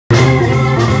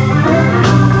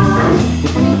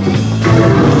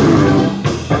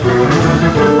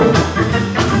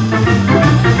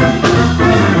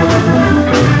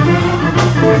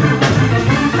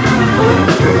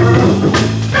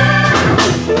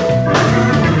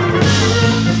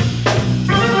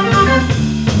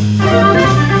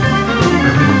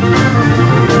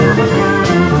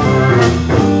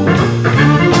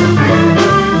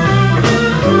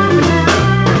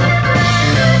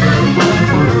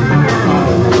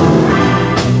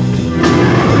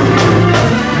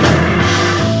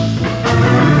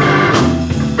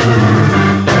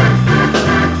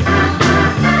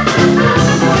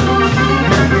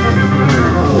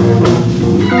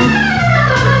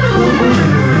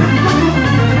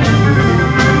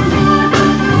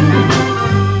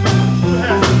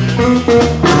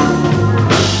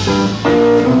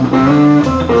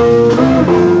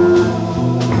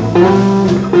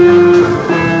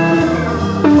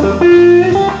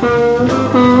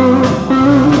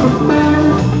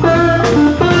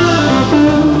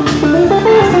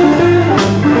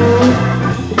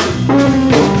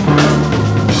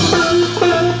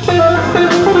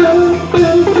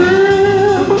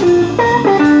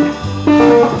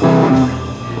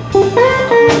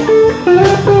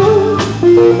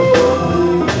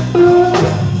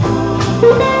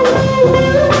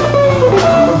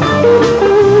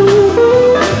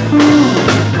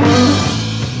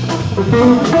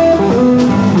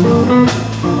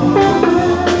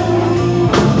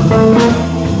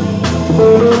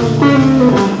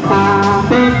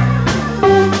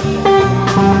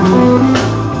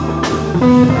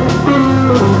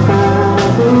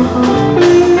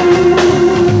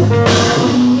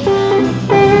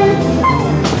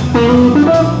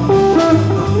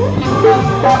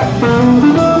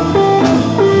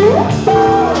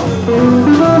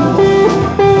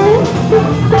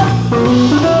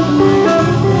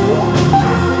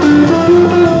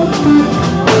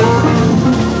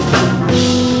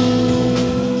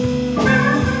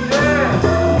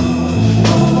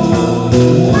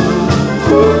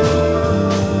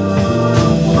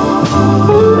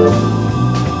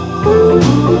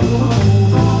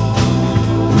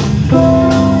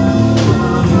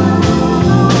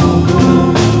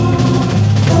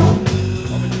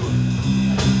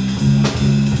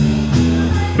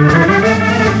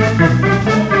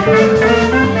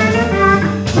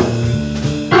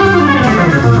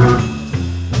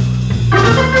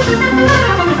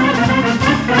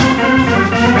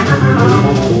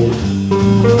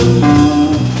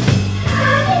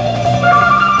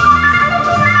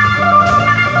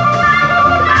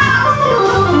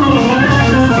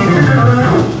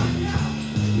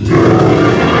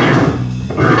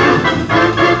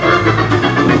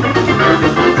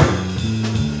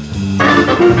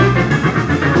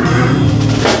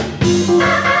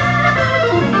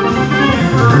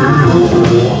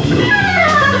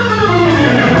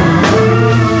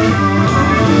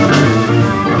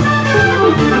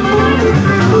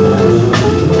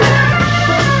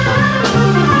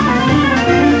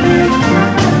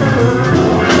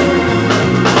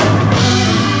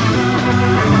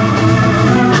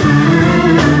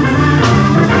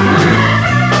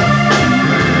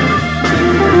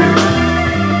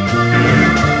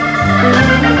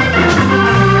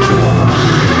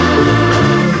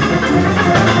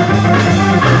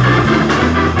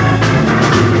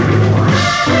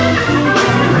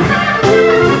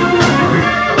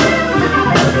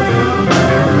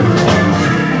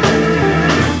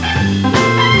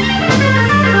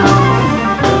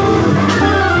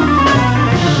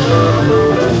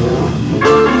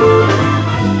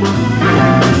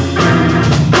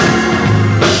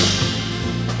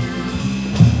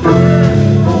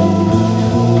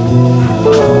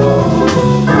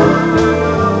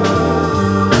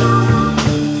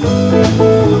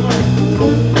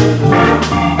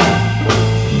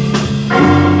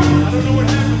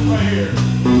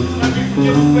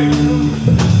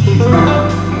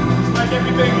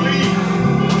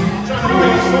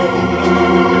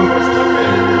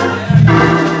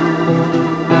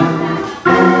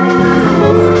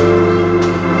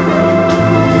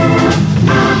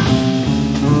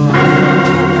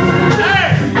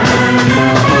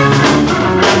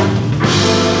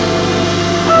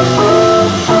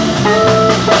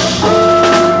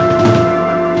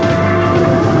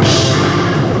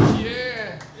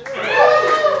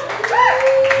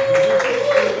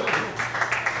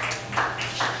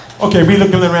Okay, we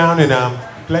looking around and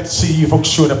glad to see you folks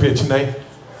showing up here tonight.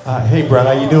 Hey,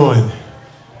 brother, how you doing?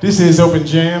 This is Open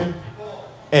Jam,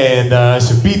 and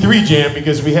it's a B3 jam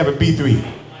because we have a B3.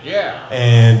 Yeah.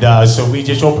 And so we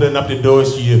just opening up the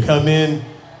doors for you to come in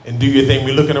and do your thing.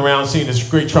 We're looking around, seeing this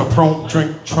great trombone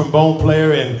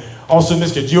player, and also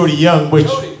Mr. Jody Young,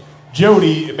 which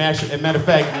Jody, as a matter of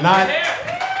fact,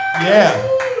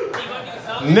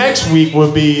 next week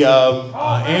will be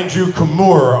Andrew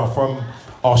Kimura from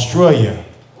Australia.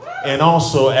 And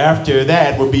also after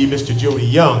that will be Mr. Jody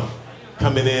Young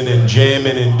coming in and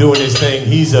jamming and doing his thing.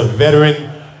 He's a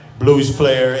veteran blues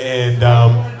player, and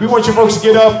we want you folks to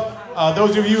get up.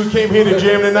 Those of you who came here to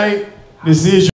jam tonight, this is